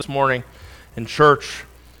This morning in church.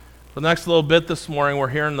 For the next little bit this morning, we're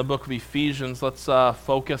here in the book of Ephesians. Let's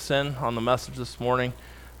focus in on the message this morning.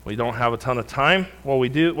 We don't have a ton of time. Well, we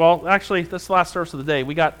do. Well, actually, this last service of the day,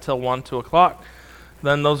 we got till 1, 2 o'clock.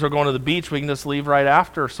 Then those are going to the beach. We can just leave right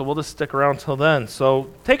after, so we'll just stick around till then. So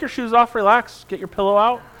take your shoes off, relax, get your pillow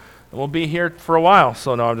out, and we'll be here for a while.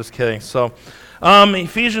 So no, I'm just kidding. So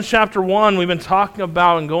Ephesians chapter 1, we've been talking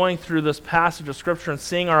about and going through this passage of Scripture and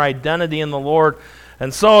seeing our identity in the Lord.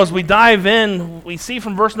 And so as we dive in, we see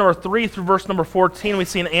from verse number 3 through verse number 14, we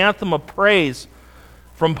see an anthem of praise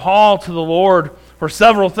from Paul to the Lord for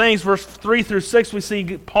several things. Verse 3 through 6, we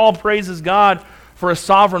see Paul praises God for his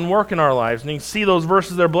sovereign work in our lives. And you can see those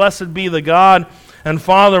verses there. Blessed be the God and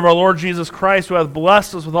Father of our Lord Jesus Christ, who hath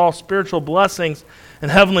blessed us with all spiritual blessings in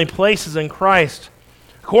heavenly places in Christ,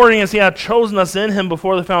 according as he hath chosen us in him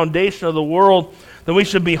before the foundation of the world, that we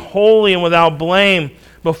should be holy and without blame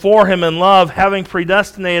before him in love, having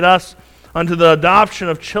predestinated us unto the adoption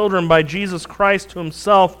of children by Jesus Christ to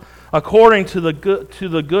himself, according to the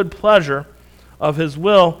good pleasure of his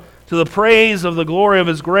will, to the praise of the glory of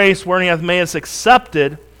his grace, wherein he hath made us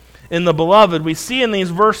accepted in the beloved. We see in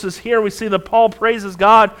these verses here, we see that Paul praises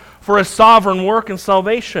God for his sovereign work in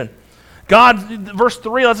salvation. God, verse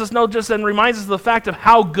 3 lets us know just and reminds us of the fact of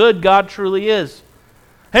how good God truly is.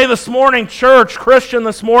 Hey, this morning, church, Christian,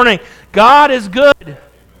 this morning, God is good.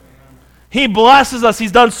 He blesses us.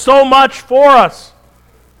 He's done so much for us.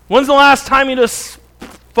 When's the last time you just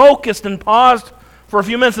focused and paused for a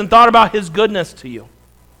few minutes and thought about his goodness to you?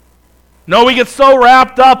 No, we get so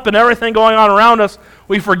wrapped up in everything going on around us,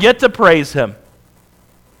 we forget to praise him.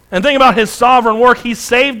 And think about his sovereign work. He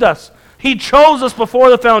saved us. He chose us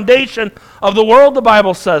before the foundation of the world, the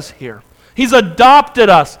Bible says here. He's adopted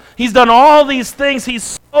us. He's done all these things.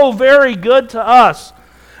 He's so very good to us.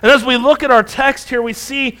 And as we look at our text here, we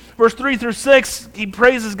see verse 3 through 6, he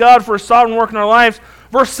praises God for his sovereign work in our lives.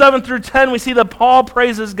 Verse 7 through 10, we see that Paul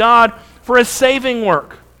praises God for his saving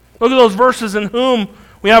work. Look at those verses. In whom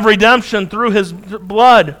we have redemption through his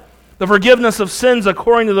blood, the forgiveness of sins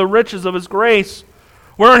according to the riches of his grace,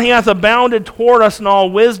 wherein he hath abounded toward us in all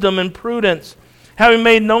wisdom and prudence, having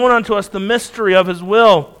made known unto us the mystery of his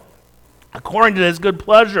will, according to his good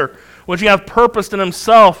pleasure, which he hath purposed in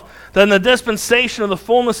himself, that in the dispensation of the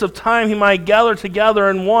fullness of time he might gather together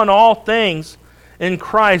in one all things in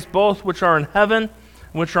Christ, both which are in heaven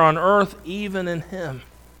and which are on earth, even in him.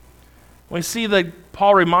 We see that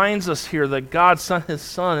Paul reminds us here that God sent his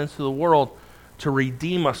Son into the world to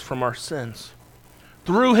redeem us from our sins.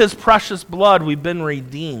 Through his precious blood we've been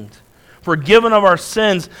redeemed, forgiven of our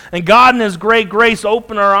sins, and God in his great grace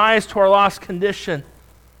opened our eyes to our lost condition.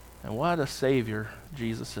 And what a Savior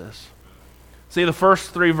Jesus is. See, the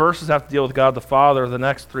first 3 verses have to deal with God the Father. The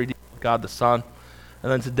next 3 deal with God the Son.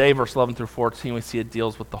 And then today, verse 11 through 14, we see it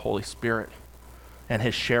deals with the Holy Spirit and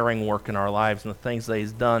his sharing work in our lives and the things that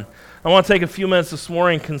he's done. I want to take a few minutes this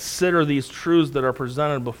morning and consider these truths that are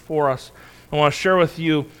presented before us. I want to share with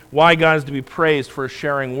you why God is to be praised for his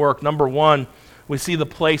sharing work. Number 1, we see the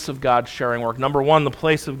place of God's sharing work. Number 1, the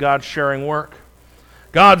place of God's sharing work.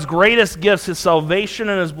 God's greatest gifts, his salvation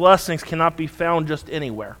and his blessings, cannot be found just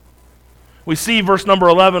anywhere. We see verse number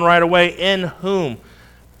 11 right away, in whom.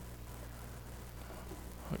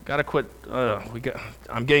 Gotta quit.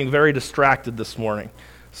 I'm getting very distracted this morning.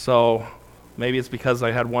 So maybe it's because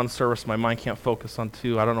I had one service, my mind can't focus on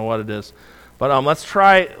 2. I don't know what it is. But let's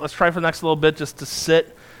try for the next little bit just to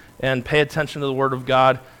sit and pay attention to the Word of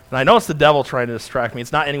God. And I know it's the devil trying to distract me.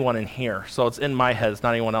 It's not anyone in here. So it's in my head. It's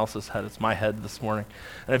not anyone else's head. It's my head this morning.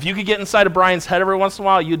 And if you could get inside of Brian's head every once in a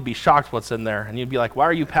while, you'd be shocked what's in there. And you'd be like, why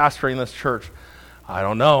are you pastoring this church? I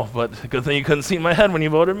don't know, but good thing you couldn't see my head when you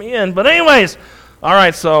voted me in. But anyways, all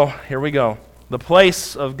right, so here we go. The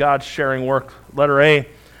place of God's sharing work. Letter A,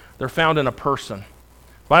 they're found in a person.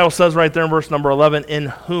 The Bible says right there in verse number 11, in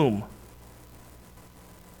whom.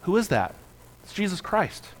 Who is that? It's Jesus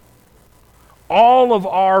Christ. All of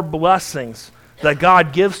our blessings that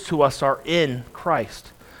God gives to us are in Christ.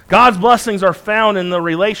 God's blessings are found in the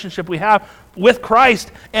relationship we have with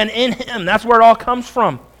Christ and in him. That's where it all comes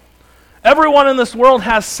from. Everyone in this world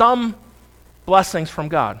has some blessings from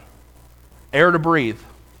God. Air to breathe.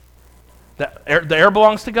 The air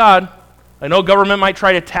belongs to God. I know government might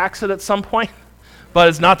try to tax it at some point, but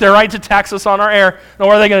it's not their right to tax us on our air. Now,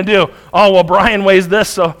 what are they going to do? Oh, well, Brian weighs this,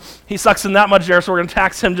 so he sucks in that much air, so we're going to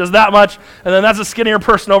tax him just that much. And then that's a skinnier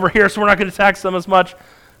person over here, so we're not going to tax them as much.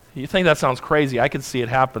 You think that sounds crazy. I could see it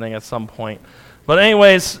happening at some point. But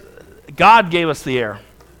anyways, God gave us the air.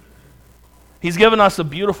 He's given us a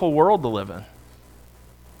beautiful world to live in.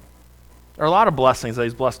 There are a lot of blessings that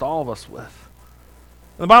he's blessed all of us with.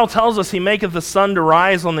 The Bible tells us he maketh the sun to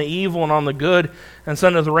rise on the evil and on the good, and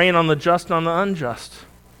sendeth rain on the just and on the unjust.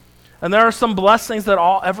 And there are some blessings that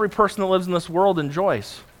every person that lives in this world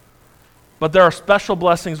enjoys. But there are special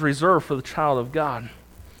blessings reserved for the child of God.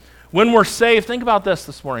 When we're saved, think about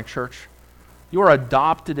this morning, church. You are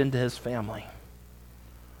adopted into his family.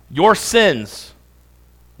 Your sins,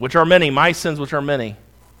 which are many, my sins, which are many,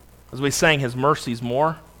 as we sang, his mercies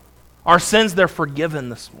more, our sins, they're forgiven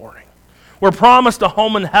this morning. We're promised a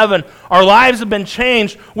home in heaven. Our lives have been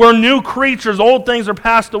changed. We're new creatures. Old things are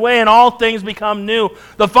passed away and all things become new.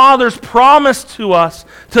 The Father's promised to us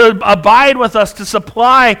to abide with us, to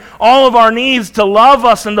supply all of our needs, to love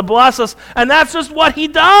us and to bless us. And that's just what he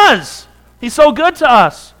does. He's so good to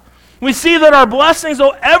us. We see that our blessings,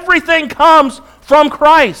 everything comes from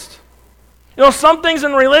Christ. You know, some things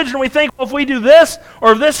in religion we think, well, if we do this,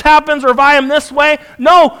 or if this happens, or if I am this way.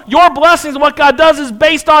 No, your blessings, what God does, is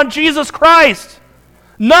based on Jesus Christ.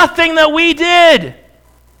 Nothing that we did.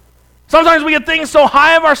 Sometimes we get things so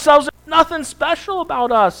high of ourselves, there's nothing special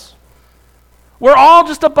about us. We're all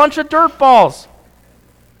just a bunch of dirt balls.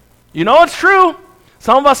 You know it's true.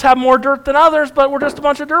 Some of us have more dirt than others, but we're just a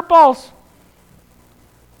bunch of dirt balls.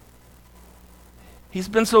 He's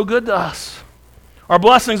been so good to us. Our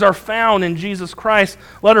blessings are found in Jesus Christ.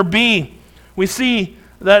 Letter B, we see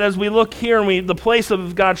that as we look here and the place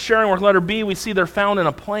of God's sharing work, letter B, we see they're found in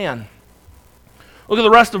a plan. Look at the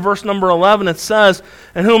rest of verse number 11. It says,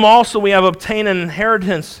 "In whom also we have obtained an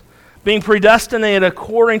inheritance, being predestinated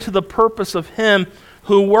according to the purpose of him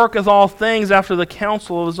who worketh all things after the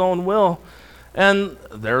counsel of his own will." And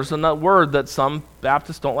there's a word that some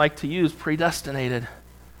Baptists don't like to use, predestinated. Do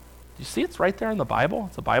you see it's right there in the Bible?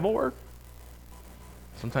 It's a Bible word.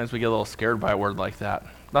 Sometimes we get a little scared by a word like that.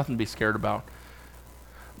 Nothing to be scared about.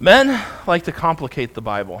 Men like to complicate the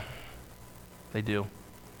Bible. They do.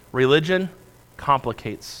 Religion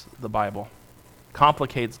complicates the Bible,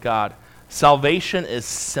 complicates God. Salvation is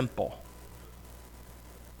simple.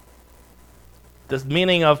 The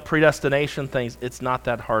meaning of predestination things, it's not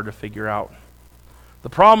that hard to figure out. The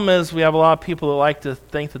problem is we have a lot of people that like to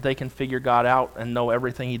think that they can figure God out and know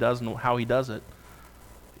everything he does and how he does it.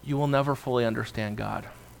 You will never fully understand God.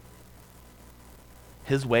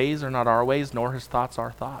 His ways are not our ways, nor his thoughts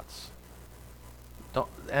our thoughts.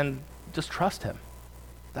 And just trust him.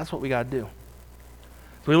 That's what we got to do.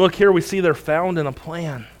 So we look here, we see they're found in a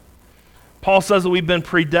plan. Paul says that we've been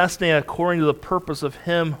predestinated according to the purpose of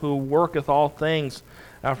him who worketh all things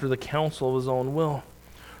after the counsel of his own will.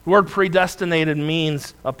 The word predestinated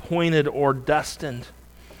means appointed or destined.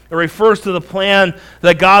 It refers to the plan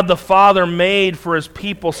that God the Father made for his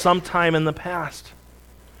people sometime in the past.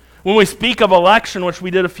 When we speak of election, which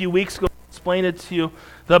we did a few weeks ago, I explained it to you,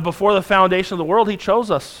 that before the foundation of the world, he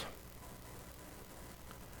chose us.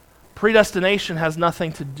 Predestination has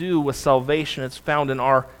nothing to do with salvation. It's found in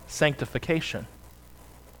our sanctification.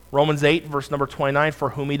 Romans 8, verse number 29, "For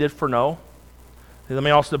whom he did foreknow, they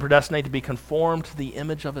may also predestinate to be conformed to the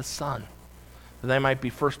image of his Son, that they might be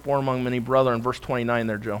firstborn among many brethren." Verse 29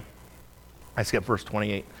 there, Joe. I skipped verse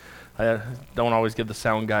 28. I don't always give the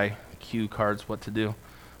sound guy cue cards what to do.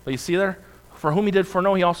 But you see there? "For whom he did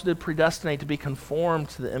foreknow, he also did predestinate to be conformed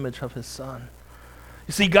to the image of his Son."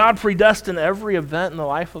 You see, God predestined every event in the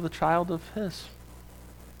life of the child of his.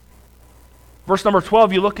 Verse number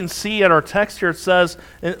 12, you look and see at our text here, it says,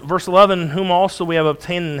 in verse 11, "In whom also we have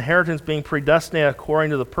obtained an inheritance, being predestinated according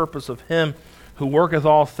to the purpose of him who worketh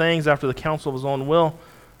all things after the counsel of his own will,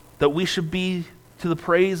 that we should be to the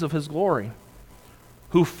praise of his glory,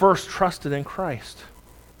 who first trusted in Christ."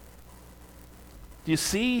 Do you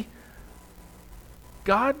see?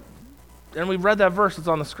 God, and we've read that verse, it's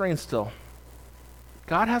on the screen still.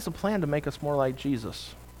 God has a plan to make us more like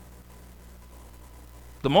Jesus.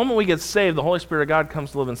 The moment we get saved, the Holy Spirit of God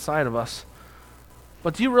comes to live inside of us.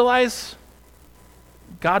 But do you realize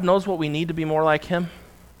God knows what we need to be more like him?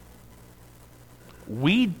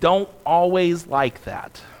 We don't always like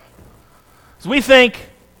that. So we think,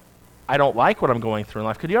 I don't like what I'm going through in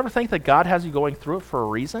life. Could you ever think that God has you going through it for a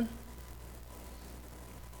reason?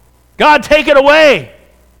 God, take it away.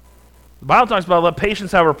 The Bible talks about let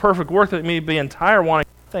patience have her perfect work, that it may be entire, wanting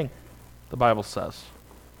nothing, the Bible says.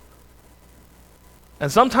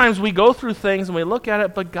 And sometimes we go through things and we look at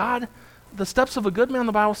it, but God, the steps of a good man,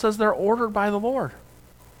 the Bible says, they're ordered by the Lord.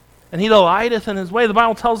 And he delighteth in his way. The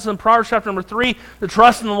Bible tells us in Proverbs chapter number 3 to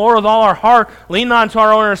trust in the Lord with all our heart, lean not unto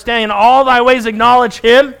our own understanding, in all thy ways acknowledge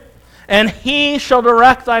him, and he shall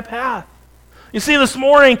direct thy path. You see, this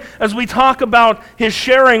morning, as we talk about his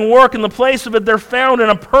sharing work, in the place of it, they're found in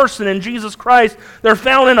a person, in Jesus Christ. They're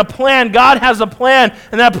found in a plan. God has a plan,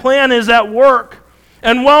 and that plan is at work.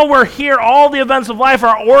 And while we're here, all the events of life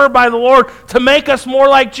are ordered by the Lord to make us more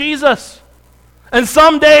like Jesus. And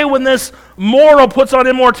someday when this mortal puts on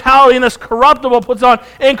immortality and this corruptible puts on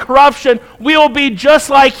incorruption, we will be just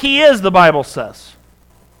like he is, the Bible says.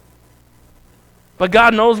 But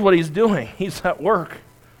God knows what he's doing. He's at work.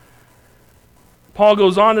 Paul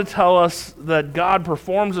goes on to tell us that God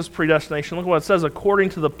performs this predestination. Look what it says, according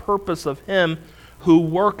to the purpose of him who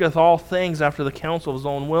worketh all things after the counsel of his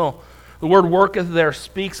own will. The word worketh there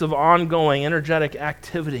speaks of ongoing, energetic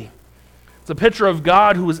activity. It's a picture of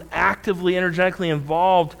God who is actively, energetically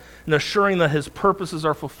involved in assuring that his purposes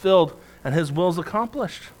are fulfilled and his will is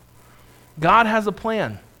accomplished. God has a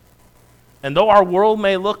plan. And though our world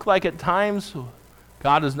may look like at times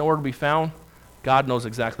God is nowhere to be found, God knows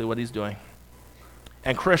exactly what he's doing.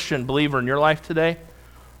 And Christian, believer in your life today,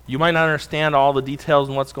 you might not understand all the details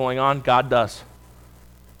and what's going on. God does.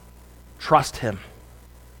 Trust him.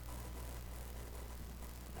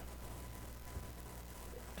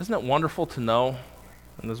 Isn't it wonderful to know,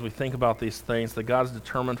 and as we think about these things, that God's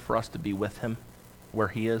determined for us to be with him where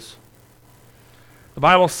he is? The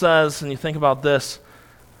Bible says, and you think about this,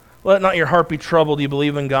 let not your heart be troubled. You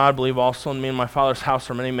believe in God, believe also in me. In my Father's house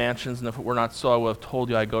are many mansions, and if it were not so, I would have told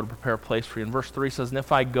you I go to prepare a place for you. And verse 3 says, and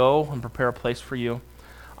if I go and prepare a place for you,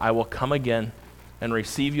 I will come again and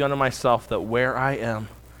receive you unto myself, that where I am,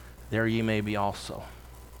 there ye may be also.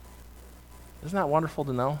 Isn't that wonderful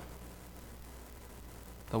to know?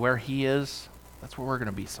 That where he is, that's where we're going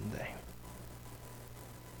to be someday.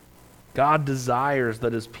 God desires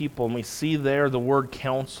that his people, and we see there the word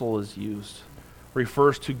counsel is used,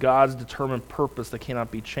 refers to God's determined purpose that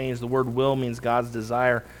cannot be changed. The word will means God's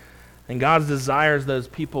desire, and God's desire is that his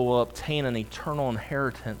people will obtain an eternal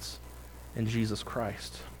inheritance in Jesus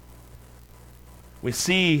Christ. We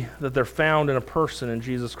see that they're found in a person in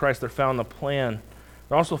Jesus Christ. They're found in a plan.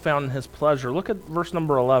 They're also found in his pleasure. Look at verse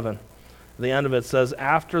number 11. At the end of it says,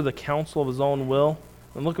 after the counsel of his own will.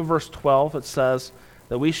 And look at verse 12. It says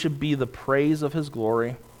that we should be the praise of his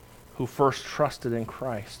glory who first trusted in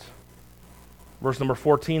Christ. Verse number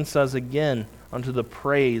 14 says again, unto the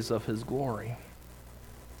praise of his glory.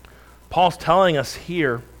 Paul's telling us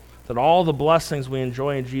here that all the blessings we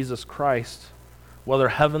enjoy in Jesus Christ, whether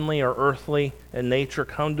heavenly or earthly in nature,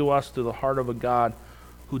 come to us through the heart of a God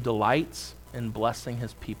who delights in blessing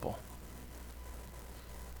his people.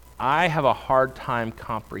 I have a hard time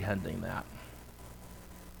comprehending that.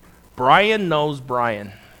 Brian knows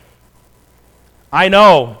Brian. I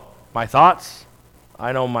know my thoughts.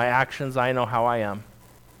 I know my actions. I know how I am.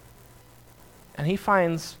 And he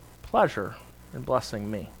finds pleasure in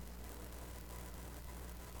blessing me.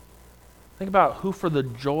 Think about who for the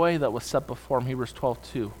joy that was set before him, Hebrews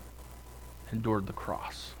 12:2, endured the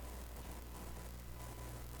cross.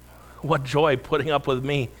 What joy putting up with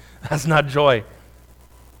me. That's not joy.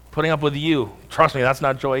 Putting up with you, trust me, that's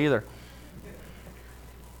not joy either.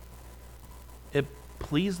 It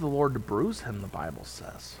pleased the Lord to bruise him, the Bible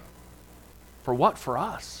says. For what? For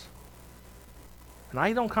us. And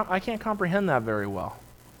I can't comprehend that very well.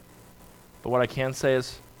 But what I can say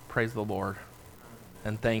is, praise the Lord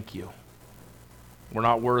and thank you. We're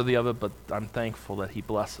not worthy of it, but I'm thankful that he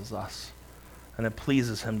blesses us. And it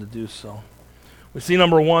pleases him to do so. We see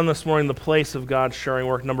number 1 this morning, the place of God's sharing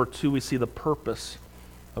work. Number 2, we see the purpose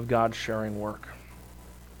of God's sharing work.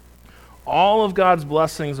 All of God's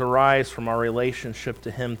blessings arise from our relationship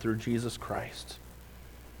to him through Jesus Christ.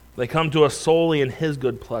 They come to us solely in his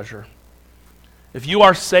good pleasure. If you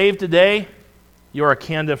are saved today, you are a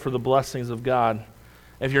candidate for the blessings of God.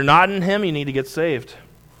 If you're not in him, you need to get saved.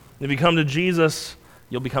 If you come to Jesus,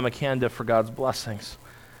 you'll become a candidate for God's blessings.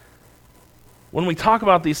 When we talk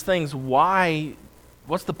about these things,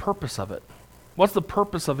 what's the purpose of it? What's the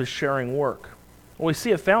purpose of his sharing work? Well, we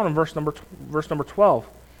see it found in verse number 12.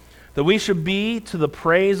 That we should be to the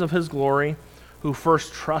praise of his glory who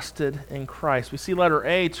first trusted in Christ. We see letter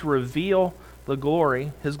A, to reveal the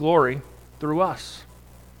glory, his glory, through us.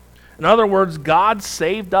 In other words, God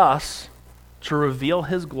saved us to reveal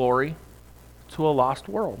his glory to a lost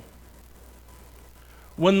world.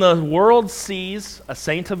 When the world sees a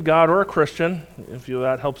saint of God or a Christian, if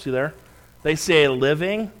that helps you there, they see a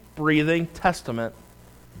living, breathing testament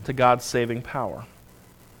to God's saving power.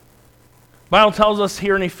 The Bible tells us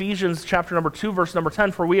here in Ephesians chapter number 2, verse number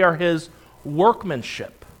 10, for we are his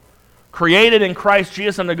workmanship, created in Christ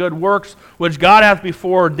Jesus unto good works, which God hath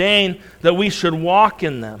before ordained that we should walk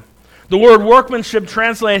in them. The word workmanship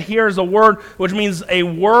translated here is a word which means a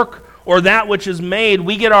work or that which is made.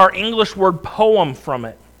 We get our English word poem from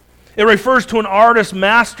it. It refers to an artist's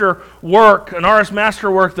masterwork,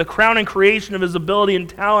 the crowning creation of his ability and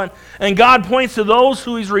talent. And God points to those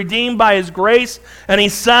who he's redeemed by his grace, and he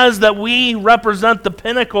says that we represent the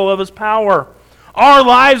pinnacle of his power. Our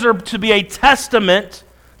lives are to be a testament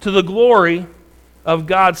to the glory of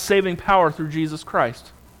God's saving power through Jesus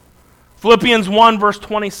Christ. Philippians 1, verse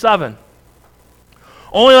 27.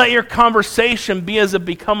 Only let your conversation be as it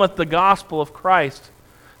becometh the gospel of Christ,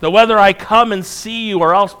 that whether I come and see you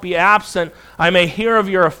or else be absent, I may hear of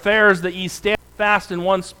your affairs, that ye stand fast in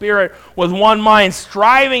one spirit, with one mind,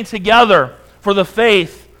 striving together for the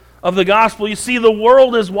faith of the gospel. You see, the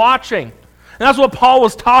world is watching. And that's what Paul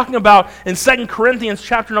was talking about in 2 Corinthians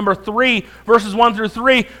chapter number 3, verses 1 through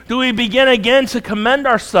 3. Do we begin again to commend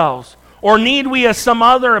ourselves? Or need we, as some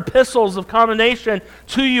other epistles of commendation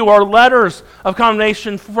to you, or letters of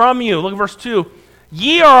commendation from you? Look at verse 2.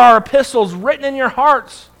 Ye are our epistles written in your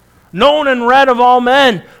hearts, known and read of all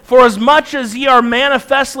men. For as much as ye are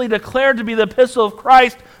manifestly declared to be the epistle of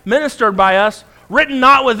Christ, ministered by us, written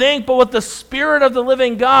not with ink, but with the Spirit of the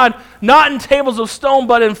living God, not in tables of stone,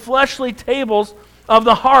 but in fleshly tables of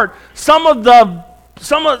the heart. Some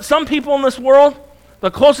people in this world,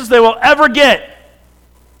 the closest they will ever get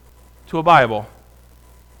to a Bible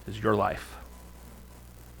is your life.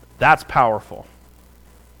 That's powerful.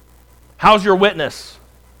 How's your witness?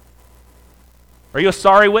 Are you a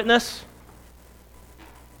sorry witness?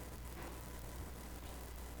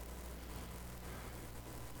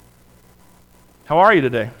 How are you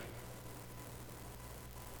today?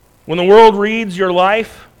 When the world reads your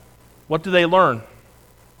life, what do they learn?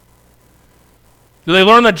 Do they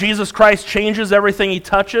learn that Jesus Christ changes everything he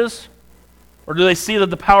touches? Or do they see that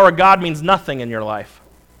the power of God means nothing in your life?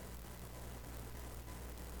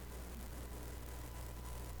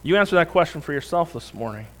 You answer that question for yourself this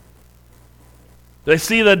morning. Do they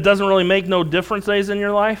see that it doesn't really make no difference that he's in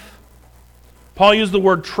your life? Paul used the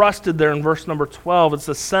word trusted there in verse number 12. It's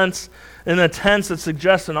a sense in a tense that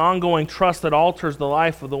suggests an ongoing trust that alters the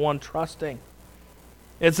life of the one trusting.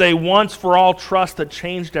 It's a once-for-all trust that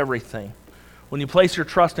changed everything. When you place your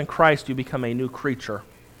trust in Christ, you become a new creature.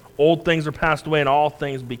 Old things are passed away and all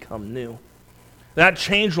things become new. That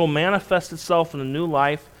change will manifest itself in a new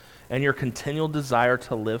life and your continual desire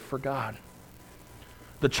to live for God.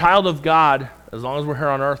 The child of God, as long as we're here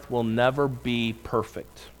on earth, will never be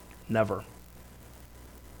perfect. Never.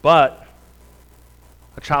 But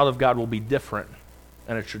a child of God will be different,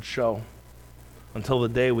 and it should show until the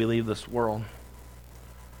day we leave this world.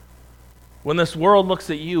 When this world looks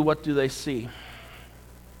at you, what do they see?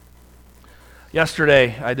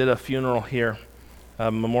 Yesterday, I did a funeral here, a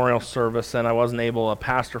memorial service, and I wasn't able. A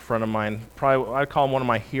pastor friend of mine, probably I'd call him one of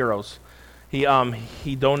my heroes. He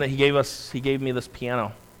gave me this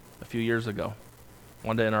piano a few years ago,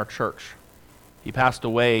 one day in our church. He passed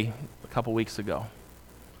away a couple weeks ago.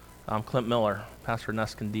 Clint Miller, Pastor in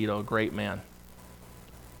Escondido, a great man.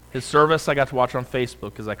 His service I got to watch on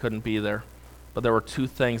Facebook because I couldn't be there, but there were two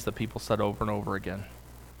things that people said over and over again.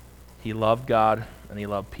 He loved God and he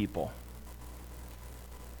loved people.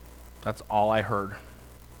 That's all I heard.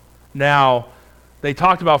 Now, they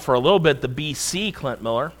talked about for a little bit the BC Clint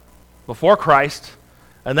Miller, before Christ,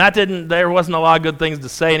 and there wasn't a lot of good things to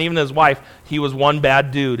say, and even his wife, he was one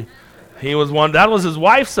bad dude. That was his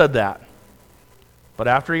wife said that. But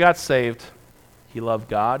after he got saved, he loved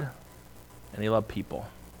God and he loved people.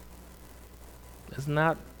 Isn't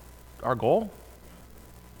that our goal?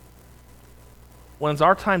 When it's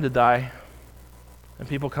our time to die and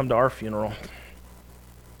people come to our funeral,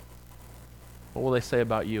 what will they say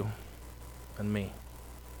about you and me?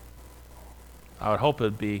 I would hope it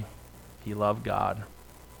would be, he loved God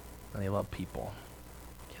and he loved people.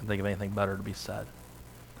 Can't think of anything better to be said.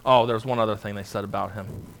 Oh, there's one other thing they said about him.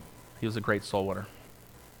 He was a great soul winner.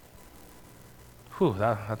 Whew,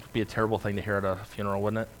 that would be a terrible thing to hear at a funeral,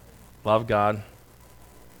 wouldn't it? Love God,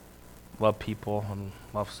 love people, and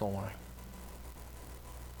love soul winning.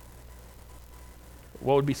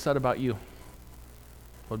 What would be said about you?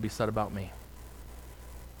 What would be said about me?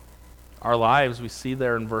 Our lives, we see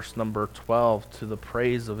there in verse number 12, to the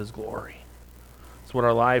praise of his glory. It's what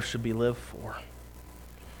our lives should be lived for.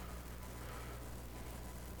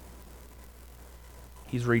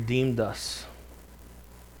 He's redeemed us.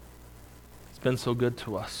 He's been so good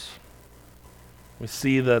to us. We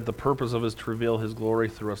see that the purpose of it is to reveal his glory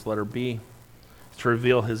through us, letter B. It's to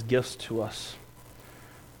reveal his gifts to us.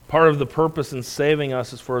 Part of the purpose in saving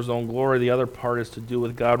us is for his own glory. The other part is to do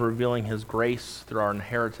with God revealing his grace through our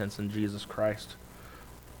inheritance in Jesus Christ.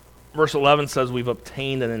 Verse 11 says we've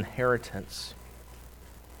obtained an inheritance.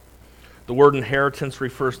 The word inheritance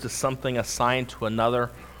refers to something assigned to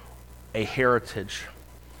another, a heritage.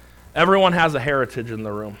 Everyone has a heritage in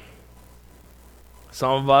the room.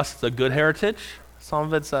 Some of us, it's a good heritage. Some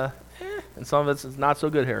of it's and some of it's not so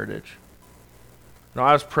good heritage. You know,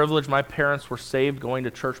 I was privileged. My parents were saved going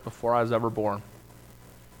to church before I was ever born.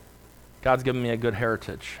 God's given me a good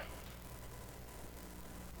heritage.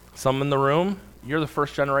 Some in the room, you're the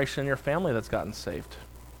first generation in your family that's gotten saved.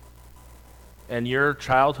 And your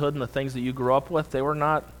childhood and the things that you grew up with, they were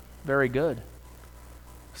not very good.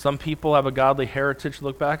 Some people have a godly heritage to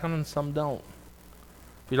look back on and some don't.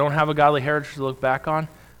 If you don't have a godly heritage to look back on,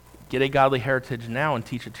 get a godly heritage now and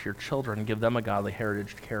teach it to your children and give them a godly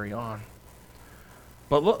heritage to carry on.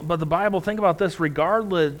 But the Bible, think about this,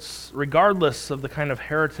 regardless of the kind of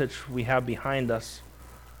heritage we have behind us,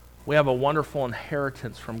 we have a wonderful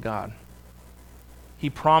inheritance from God. He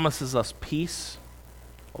promises us peace,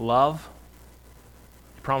 love.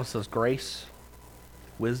 He promises us grace,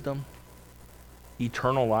 wisdom,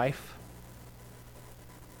 eternal life,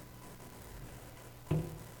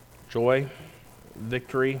 joy,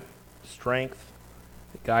 victory, strength,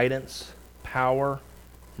 guidance, power,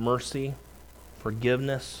 mercy,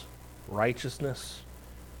 forgiveness, righteousness,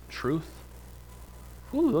 truth.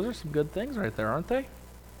 Ooh, those are some good things right there, aren't they?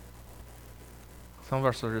 Some of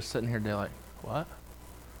us are just sitting here today like, what?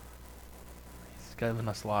 He's given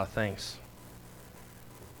us a lot of things.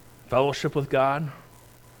 Fellowship with God,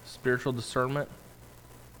 spiritual discernment,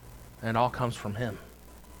 and it all comes from Him.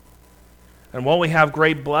 And while we have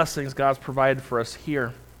great blessings God's provided for us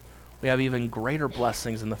here, we have even greater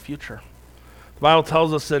blessings in the future. The Bible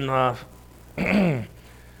tells us in 1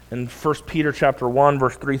 Peter chapter 1,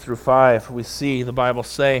 verse 3 through 5, we see the Bible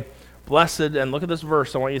say, blessed, and look at this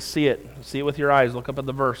verse, I want you to see it. See it with your eyes, look up at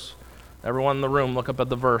the verse. Everyone in the room, look up at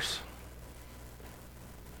the verse.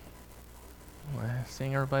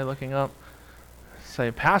 Seeing everybody looking up.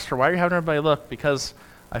 Say, Pastor, why are you having everybody look? Because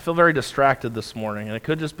I feel very distracted this morning. And it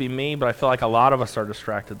could just be me, but I feel like a lot of us are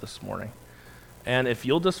distracted this morning. And if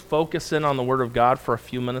you'll just focus in on the Word of God for a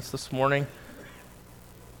few minutes this morning,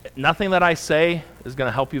 nothing that I say is going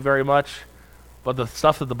to help you very much, but the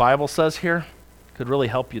stuff that the Bible says here could really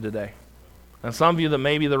help you today. And some of you, that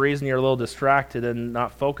maybe the reason you're a little distracted and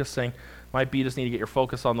not focusing might be you just need to get your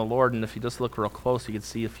focus on the Lord, and if you just look real close, you can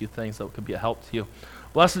see a few things that could be a help to you.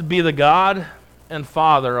 Blessed be the God and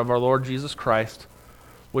Father of our Lord Jesus Christ,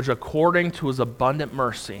 which according to His abundant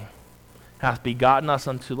mercy hath begotten us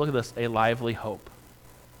unto, look at this, a lively hope.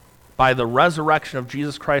 By the resurrection of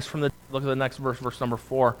Jesus Christ from the, look at the next verse, verse number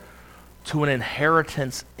 4, to an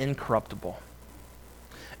inheritance incorruptible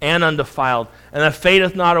and undefiled, and that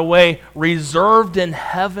fadeth not away, reserved in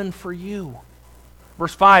heaven for you.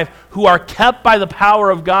 Verse 5, who are kept by the power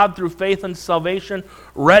of God through faith and salvation,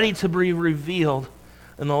 ready to be revealed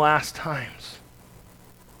in the last times.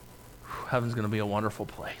 Heaven's going to be a wonderful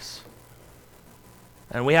place.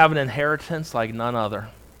 And we have an inheritance like none other.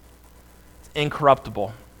 It's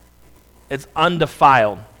incorruptible. It's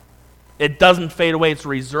undefiled. It doesn't fade away. It's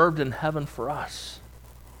reserved in heaven for us.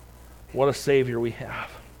 What a Savior we have.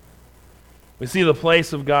 We see the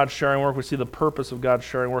place of God's sharing work. We see the purpose of God's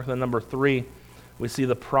sharing work. And then number 3, we see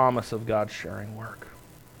the promise of God's sharing work.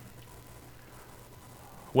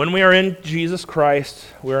 When we are in Jesus Christ,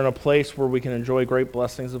 we are in a place where we can enjoy great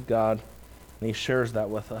blessings of God, and He shares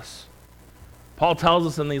that with us. Paul tells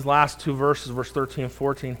us in these last 2 verses, verse 13 and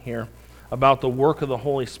 14 here, about the work of the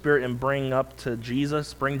Holy Spirit in bringing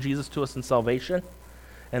Jesus to us in salvation,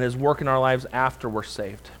 and His work in our lives after we're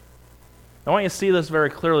saved. I want you to see this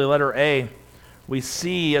very clearly. Letter A, we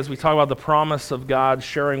see, as we talk about the promise of God's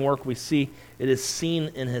sharing work, we see it is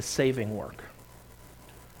seen in His saving work.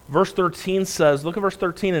 Verse 13 says, look at verse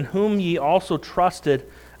 13, in whom ye also trusted,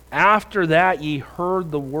 after that ye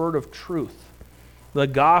heard the word of truth, the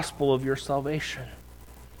gospel of your salvation.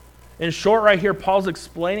 In short, right here, Paul's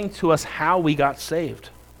explaining to us how we got saved.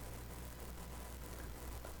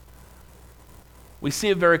 We see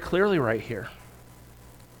it very clearly right here.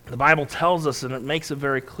 The Bible tells us, and it makes it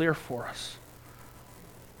very clear for us.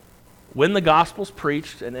 When the gospel's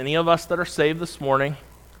preached, and any of us that are saved this morning,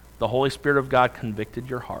 the Holy Spirit of God convicted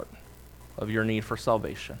your heart of your need for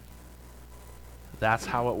salvation. That's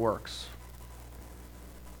how it works.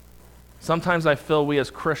 Sometimes I feel we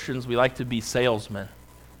as Christians, we like to be salesmen.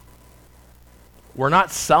 We're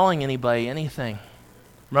not selling anybody anything.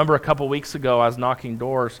 Remember a couple weeks ago, I was knocking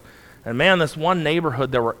doors, and man, this one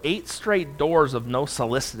neighborhood, there were 8 straight doors of no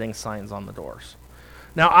soliciting signs on the doors.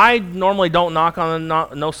 Now, I normally don't knock on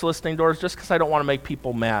the no soliciting doors just because I don't want to make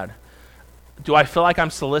people mad. Do I feel like I'm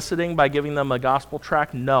soliciting by giving them a gospel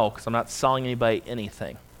tract? No, because I'm not selling anybody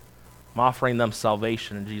anything. I'm offering them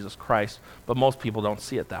salvation in Jesus Christ, but most people don't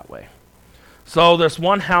see it that way. So there's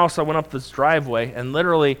one house, I went up this driveway, and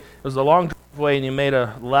literally, it was a long driveway, and you made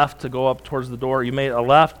a left to go up towards the door. You made a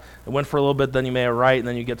left, it went for a little bit, then you made a right, and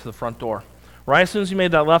then you get to the front door. Right as soon as you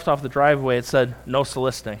made that left off the driveway, it said, no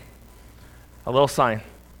soliciting. A little sign.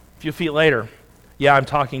 A few feet later, yeah, I'm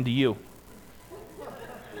talking to you.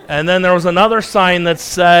 And then there was another sign that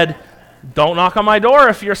said, don't knock on my door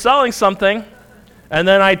if you're selling something. And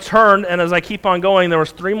then I turned, and as I keep on going, there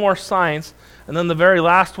was 3 more signs. And then the very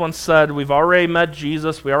last one said, we've already met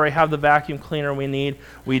Jesus. We already have the vacuum cleaner we need.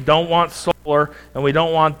 We don't want solar, and we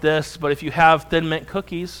don't want this. But if you have Thin Mint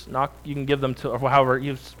cookies, you can give them to, or however,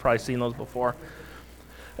 you've probably seen those before.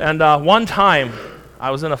 And one time,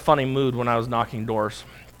 I was in a funny mood when I was knocking doors.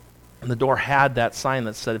 And the door had that sign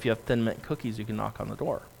that said, if you have Thin Mint cookies, you can knock on the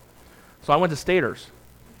door. So I went to Stater's.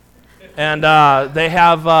 And they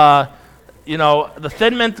have, the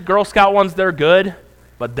Thin Mint Girl Scout ones, they're good,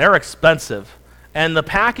 but they're expensive. And the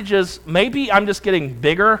packages, maybe I'm just getting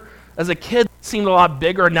bigger. As a kid, they seemed a lot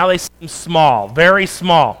bigger, and now they seem small, very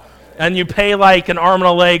small. And you pay like an arm and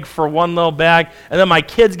a leg for one little bag, and then my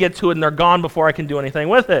kids get to it, and they're gone before I can do anything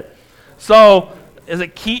with it. So,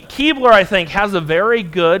 Keebler, I think, has a very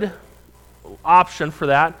good option for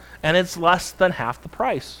that, and it's less than half the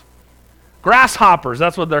price. Grasshoppers,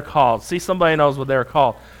 that's what they're called. See, somebody knows what they're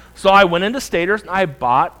called. So I went into Stater's, and I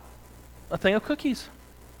bought a thing of cookies.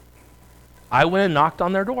 I went and knocked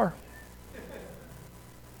on their door.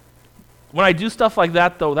 When I do stuff like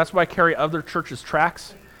that, though, that's why I carry other churches'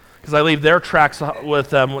 tracts, because I leave their tracts with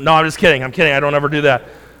them. No, I'm just kidding. I don't ever do that.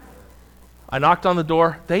 I knocked on the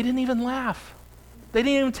door. They didn't even laugh. They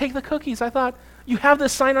didn't even take the cookies. I thought, you have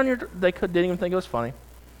this sign on your door. They didn't even think it was funny.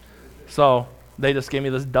 So they just gave me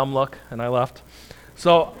this dumb look, and I left.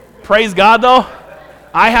 So praise God, though.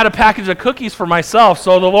 I had a package of cookies for myself,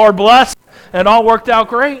 so the Lord blessed, and it all worked out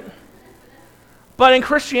great. But in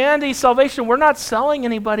Christianity, salvation, we're not selling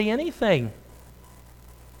anybody anything.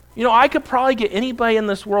 I could probably get anybody in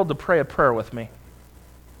this world to pray a prayer with me.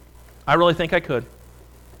 I really think I could.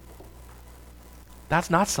 That's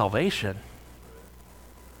not salvation.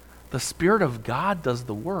 The Spirit of God does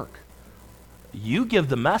the work. You give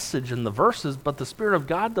the message and the verses, but the Spirit of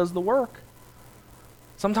God does the work.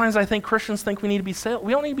 Sometimes I think Christians think we need to be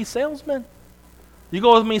we don't need to be salesmen. You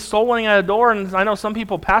go with me soul winning at a door, and I know some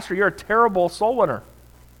people, Pastor, you're a terrible soul winner.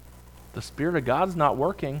 The Spirit of God's not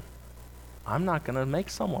working. I'm not going to make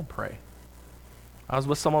someone pray. I was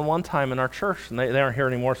with someone one time in our church, and they aren't here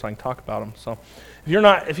anymore, so I can talk about them. So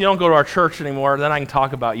if you don't go to our church anymore, then I can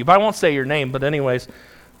talk about you. But I won't say your name. But anyways,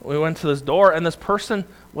 we went to this door, and this person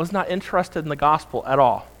was not interested in the gospel at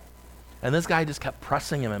all. And this guy just kept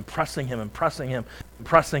pressing him and pressing him and pressing him and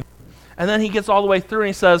pressing him. And then he gets all the way through, and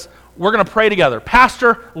he says, we're going to pray together.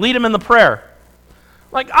 Pastor, lead him in the prayer.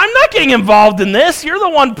 Like, I'm not getting involved in this. You're the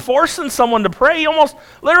one forcing someone to pray. He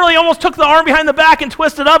literally almost took the arm behind the back and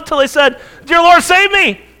twisted up till they said, Dear Lord, save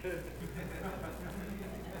me.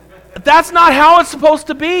 But that's not how it's supposed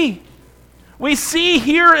to be. We see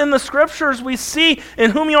here in the scriptures, we see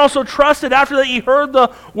in whom you also trusted after that ye heard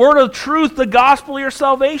the word of truth, the gospel of your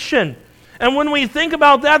salvation. And when we think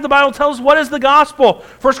about that, the Bible tells us what is the gospel.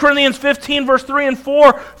 1 Corinthians 15, verse 3 and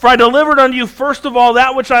 4, For I delivered unto you first of all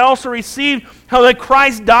that which I also received, how that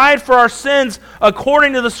Christ died for our sins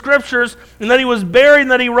according to the Scriptures, and that he was buried, and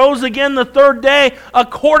that he rose again the third day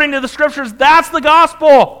according to the Scriptures. That's the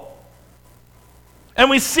gospel. And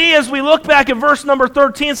we see as we look back at verse number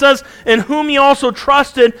 13, it says, In whom ye also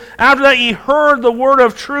trusted, after that ye heard the word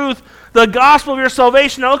of truth, the gospel of your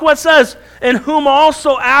salvation. Now look what it says, in whom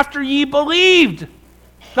also after ye believed.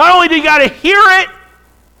 Not only do you got to hear it,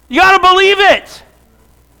 you got to believe it.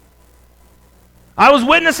 I was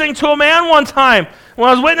witnessing to a man one time. When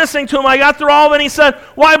I was witnessing to him, I got through all of it, and he said,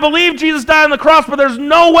 well, I believe Jesus died on the cross, but there's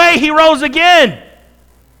no way he rose again.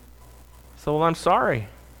 So, well, I'm sorry.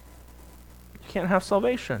 You can't have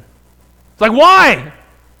salvation. It's like, why?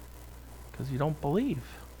 Because you don't believe.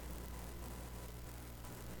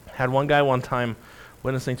 Had one guy one time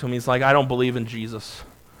witnessing to him, he's like, I don't believe in Jesus,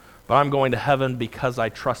 but I'm going to heaven because I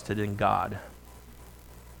trusted in God.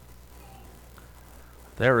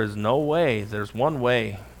 There is no way, there's one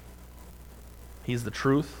way. He's the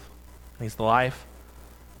truth, he's the life,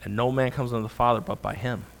 and no man comes unto the Father but by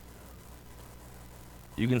him.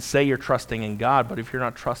 You can say you're trusting in God, but if you're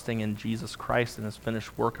not trusting in Jesus Christ and his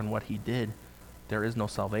finished work and what he did, there is no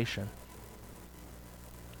salvation.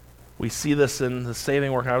 We see this in the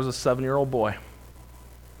saving work. I was a 7-year-old boy.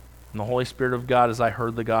 And the Holy Spirit of God, as I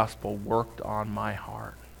heard the gospel, worked on my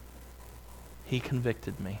heart. He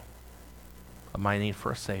convicted me of my need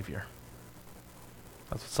for a Savior.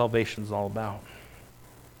 That's what salvation is all about.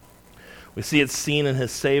 We see it seen in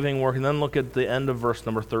his saving work. And then look at the end of verse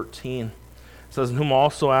number 13. It says, "In whom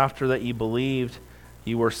also after that ye believed,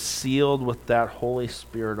 ye were sealed with that Holy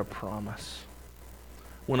Spirit of promise."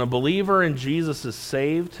 When a believer in Jesus is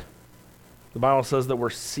saved, the Bible says that we're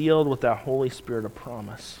sealed with that Holy Spirit of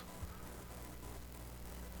promise.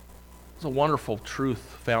 It's a wonderful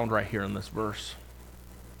truth found right here in this verse.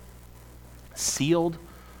 Sealed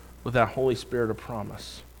with that Holy Spirit of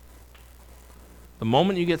promise. The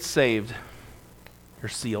moment you get saved, you're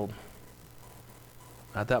sealed.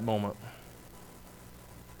 At that moment.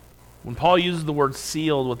 When Paul uses the word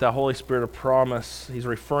sealed with that Holy Spirit of promise, he's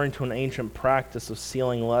referring to an ancient practice of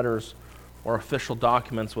sealing letters or official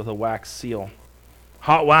documents with a wax seal.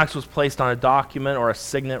 Hot wax was placed on a document or a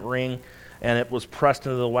signet ring, and it was pressed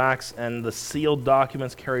into the wax, and the sealed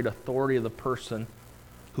documents carried authority of the person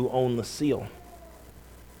who owned the seal.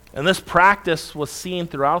 And this practice was seen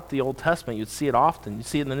throughout the Old Testament. You'd see it often. You'd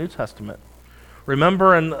see it in the New Testament.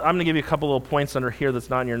 Remember, and I'm going to give you a couple little points under here that's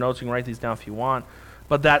not in your notes. You can write these down if you want.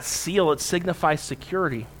 But that seal, it signifies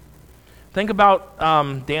security. Think about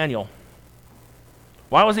Daniel.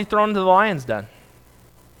 Why was he thrown into the lion's den?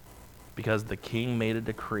 Because the king made a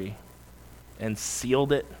decree and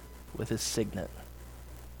sealed it with his signet.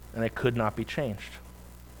 And it could not be changed.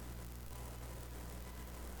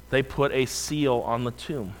 They put a seal on the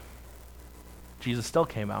tomb. Jesus still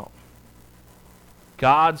came out.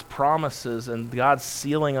 God's promises and God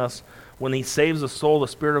sealing us, when he saves a soul, the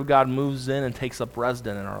Spirit of God moves in and takes up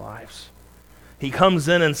residence in our lives. He comes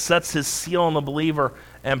in and sets his seal on the believer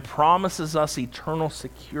and promises us eternal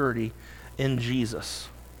security in Jesus.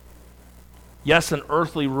 Yes, an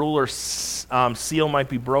earthly ruler's seal might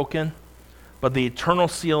be broken, but the eternal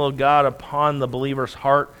seal of God upon the believer's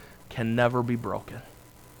heart can never be broken.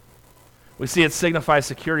 We see it signifies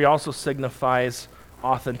security, also signifies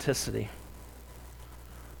authenticity.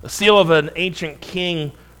 The seal of an ancient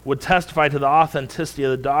king would testify to the authenticity of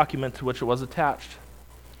the document to which it was attached.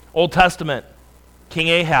 Old Testament, King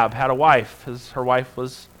Ahab had a wife. Her wife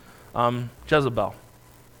was Jezebel.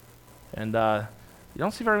 And you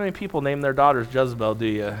don't see very many people name their daughters Jezebel, do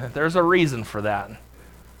you? There's a reason for that.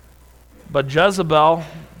 But Jezebel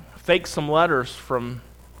faked some letters from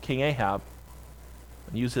King Ahab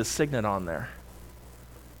and used his signet on there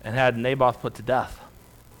and had Naboth put to death.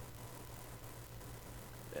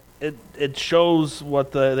 It shows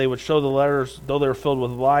what they would show the letters, though they were filled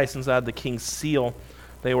with lies, since they had the king's seal,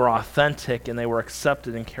 they were authentic and they were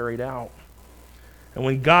accepted and carried out. And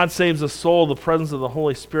when God saves a soul, the presence of the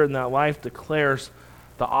Holy Spirit in that life declares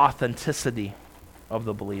the authenticity of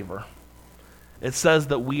the believer. It says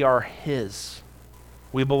that we are his.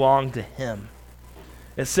 We belong to him.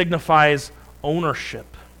 It signifies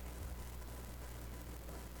ownership.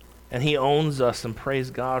 And he owns us, and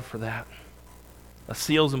praise God for that. A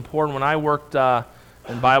seal is important. When I worked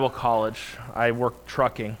in Bible college, I worked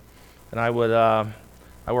trucking. And I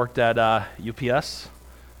worked at UPS,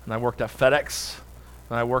 and I worked at FedEx,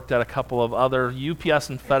 and I worked at a couple of other UPS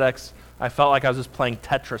and FedEx. I felt like I was just playing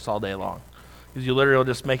Tetris all day long. Because you literally were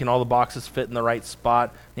just making all the boxes fit in the right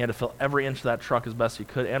spot. And you had to fill every inch of that truck as best you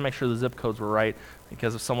could and make sure the zip codes were right,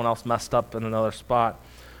 because if someone else messed up in another spot.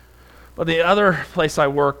 But the other place I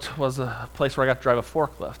worked was a place where I got to drive a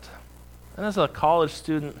forklift. And as a college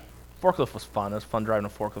student, forklift was fun. It was fun driving a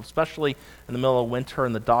forklift, especially in the middle of winter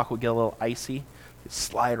and the dock would get a little icy. You'd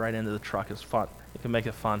slide right into the truck. It was fun. You can make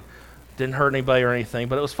it fun. Didn't hurt anybody or anything,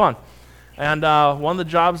 but it was fun. And one of the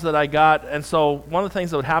jobs that I got, and so one of the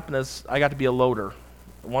things that would happen is I got to be a loader.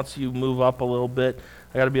 Once you move up a little bit,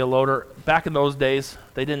 I got to be a loader. Back in those days,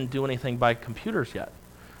 they didn't do anything by computers yet.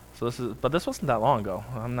 But this wasn't that long ago.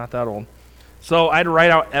 I'm not that old. So I had to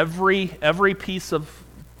write out every piece of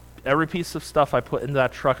stuff I put into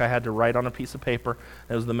that truck. I had to write on a piece of paper.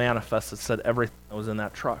 It was the manifest that said everything that was in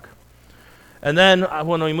that truck. And then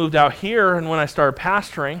when we moved out here and when I started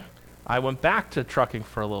pastoring, I went back to trucking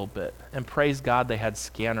for a little bit. And praise God, they had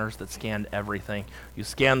scanners that scanned everything. You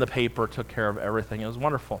scanned the paper, took care of everything. It was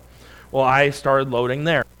wonderful. Well, I started loading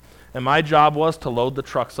there. And my job was to load the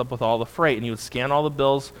trucks up with all the freight. And you would scan all the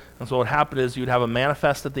bills. And so what happened is you'd have a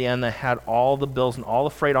manifest at the end that had all the bills and all the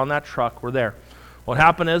freight on that truck were there. What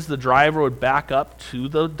happened is the driver would back up to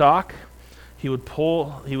the dock. He would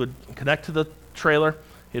connect to the trailer.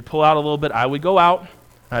 He'd pull out a little bit. I would go out.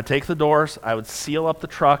 I'd take the doors. I would seal up the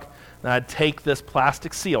truck. And I'd take this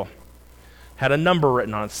plastic seal. Had a number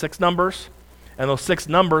written on it, 6 numbers. And those 6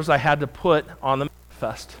 numbers I had to put on the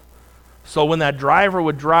manifest. So when that driver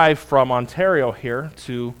would drive from Ontario here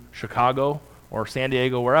to Chicago or San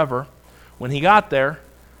Diego, wherever, when he got there,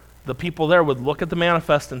 the people there would look at the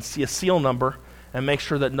manifest and see a seal number and make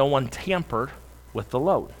sure that no one tampered with the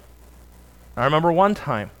load. I remember one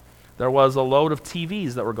time there was a load of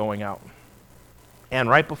TVs that were going out. And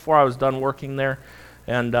right before I was done working there,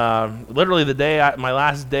 and literally my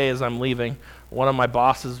last day as I'm leaving, one of my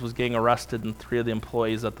bosses was getting arrested and 3 of the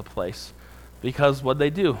employees at the place. Because what'd they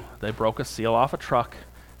do? They broke a seal off a truck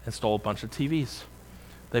and stole a bunch of TVs.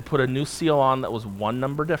 They put a new seal on that was 1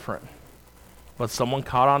 number different. But someone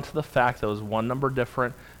caught on to the fact that it was 1 number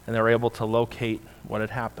different, and they were able to locate what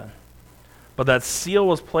had happened. But that seal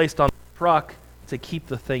was placed on the truck to keep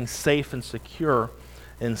the thing safe and secure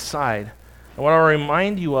inside. And what I'll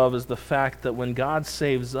remind you of is the fact that when God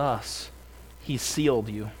saves us, he sealed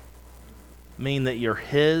you, meaning that you're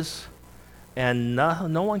his, and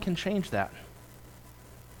no one can change that.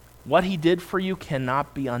 What he did for you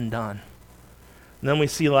cannot be undone. And then we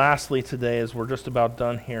see lastly today, as we're just about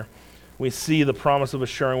done here, we see the promise of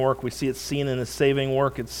assuring work. We see it seen in his saving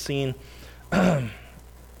work. It's seen in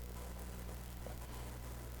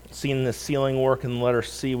the sealing work in the letter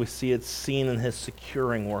C. We see it seen in his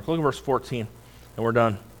securing work. Look at verse 14, and we're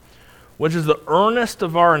done. Which is the earnest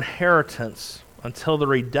of our inheritance until the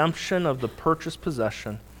redemption of the purchased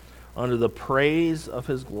possession under the praise of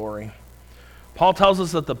his glory. Paul tells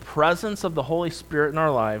us that the presence of the Holy Spirit in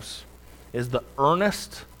our lives is the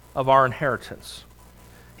earnest of our inheritance.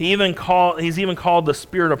 He's even called the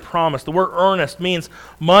Spirit of promise. The word earnest means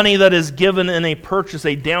money that is given in a purchase,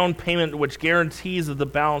 a down payment which guarantees that the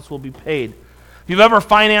balance will be paid. If you've ever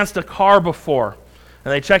financed a car before,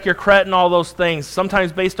 and they check your credit and all those things,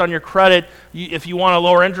 sometimes based on your credit, if you want a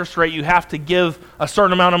lower interest rate, you have to give a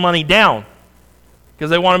certain amount of money down because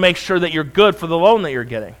they want to make sure that you're good for the loan that you're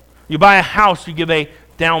getting. You buy a house, you give a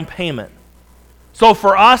down payment. So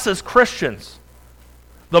for us as Christians,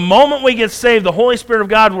 the moment we get saved, the Holy Spirit of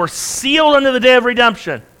God, we're sealed unto the day of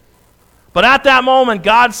redemption. But at that moment,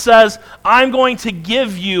 God says, I'm going to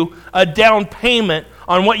give you a down payment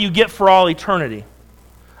on what you get for all eternity.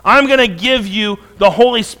 I'm going to give you the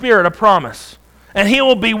Holy Spirit, a promise. And he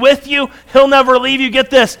will be with you. He'll never leave you. Get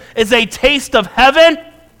this. It's a taste of heaven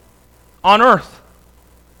on earth.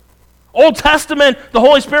 Old Testament, the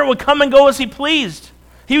Holy Spirit would come and go as he pleased.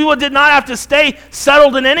 He did not have to stay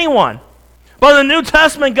settled in anyone. But in the New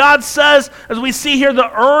Testament, God says, as we see here,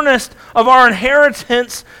 the earnest of our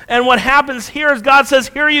inheritance. And what happens here is God says,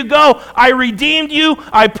 here you go. I redeemed you.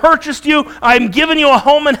 I purchased you. I'm giving you a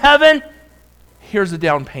home in heaven. Here's a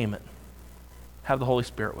down payment. Have the Holy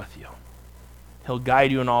Spirit with you. He'll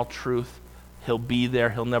guide you in all truth. He'll be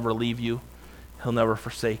there. He'll never leave you. He'll never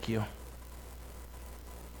forsake you.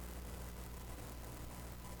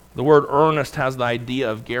 The word earnest has the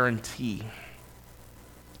idea of guarantee.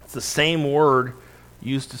 It's the same word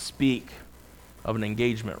used to speak of an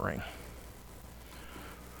engagement ring.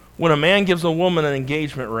 When a man gives a woman an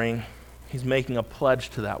engagement ring, he's making a pledge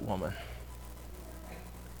to that woman.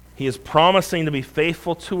 He is promising to be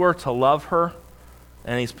faithful to her, to love her,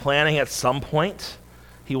 and he's planning at some point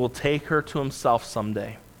he will take her to himself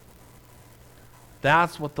someday.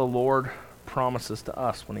 That's what the Lord promises to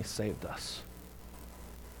us when he saved us.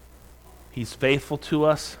 He's faithful to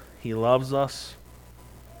us. He loves us.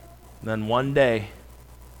 Then one day,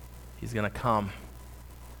 he's going to come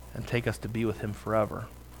and take us to be with him forever.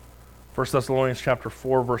 1 Thessalonians chapter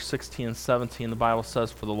 4, verse 16 and 17, the Bible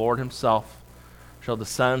says, For the Lord himself shall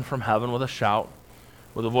descend from heaven with a shout,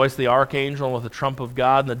 with the voice of the archangel, and with the trump of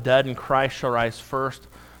God, and the dead in Christ shall rise first.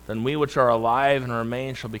 Then we which are alive and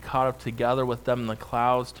remain shall be caught up together with them in the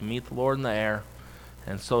clouds to meet the Lord in the air,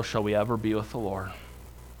 and so shall we ever be with the Lord.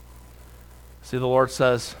 See, the Lord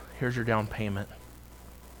says, here's your down payment.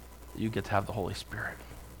 You get to have the Holy Spirit.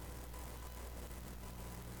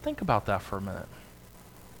 Think about that for a minute.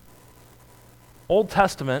 Old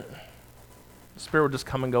Testament, the Spirit would just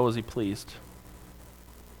come and go as he pleased.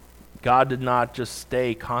 God did not just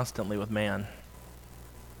stay constantly with man.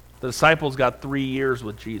 The disciples got 3 years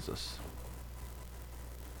with Jesus.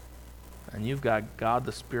 And you've got God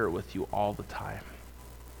the Spirit with you all the time.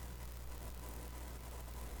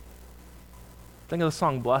 Think of the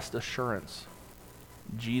song, Blessed Assurance.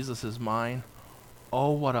 Jesus is mine.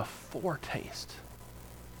 Oh, what a foretaste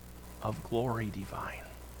of glory divine.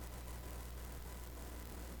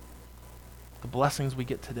 The blessings we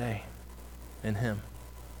get today in him.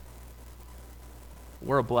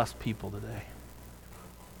 We're a blessed people today.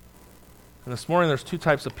 And this morning there's 2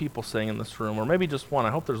 types of people sitting in this room, or maybe just one. I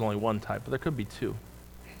hope there's only one type, but there could be 2.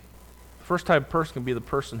 The first type of person can be the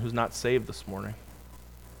person who's not saved this morning.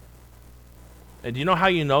 And do you know how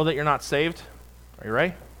you know that you're not saved? Are you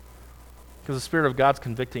ready? Because the Spirit of God's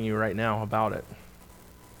convicting you right now about it.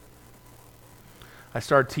 I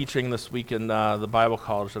started teaching this week in the Bible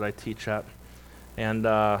college that I teach at. And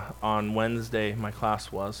on Wednesday, my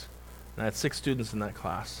class was. And I had 6 students in that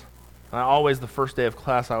class. And I always, the first day of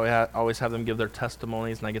class, I always have them give their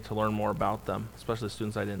testimonies, and I get to learn more about them, especially the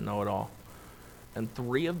students I didn't know at all. And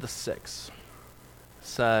 3 of the 6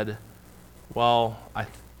 said, well,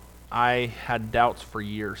 I had doubts for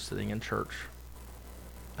years sitting in church,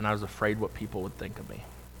 and I was afraid what people would think of me.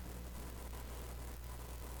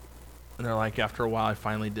 And they're like, after a while, I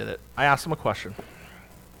finally did it. I asked them a question.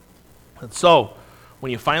 And so,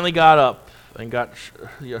 when you finally got up and got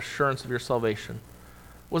the assurance of your salvation,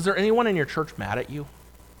 was there anyone in your church mad at you?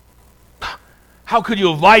 How could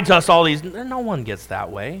you have lied to us all these? No one gets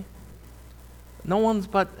that way. No one's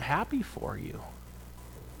but happy for you.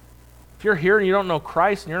 If you're here and you don't know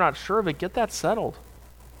Christ and you're not sure of it, get that settled.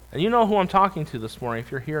 And you know who I'm talking to this morning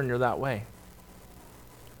if you're here and you're that way.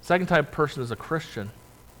 Second type of person is a Christian.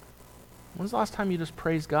 When's the last time you just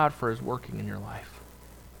praised God for his working in your life?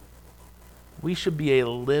 We should be a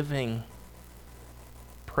living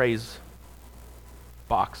praise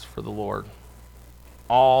box for the Lord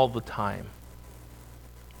all the time.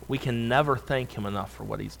 We can never thank him enough for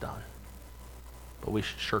what he's done, but we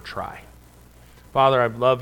should sure try. Father, I love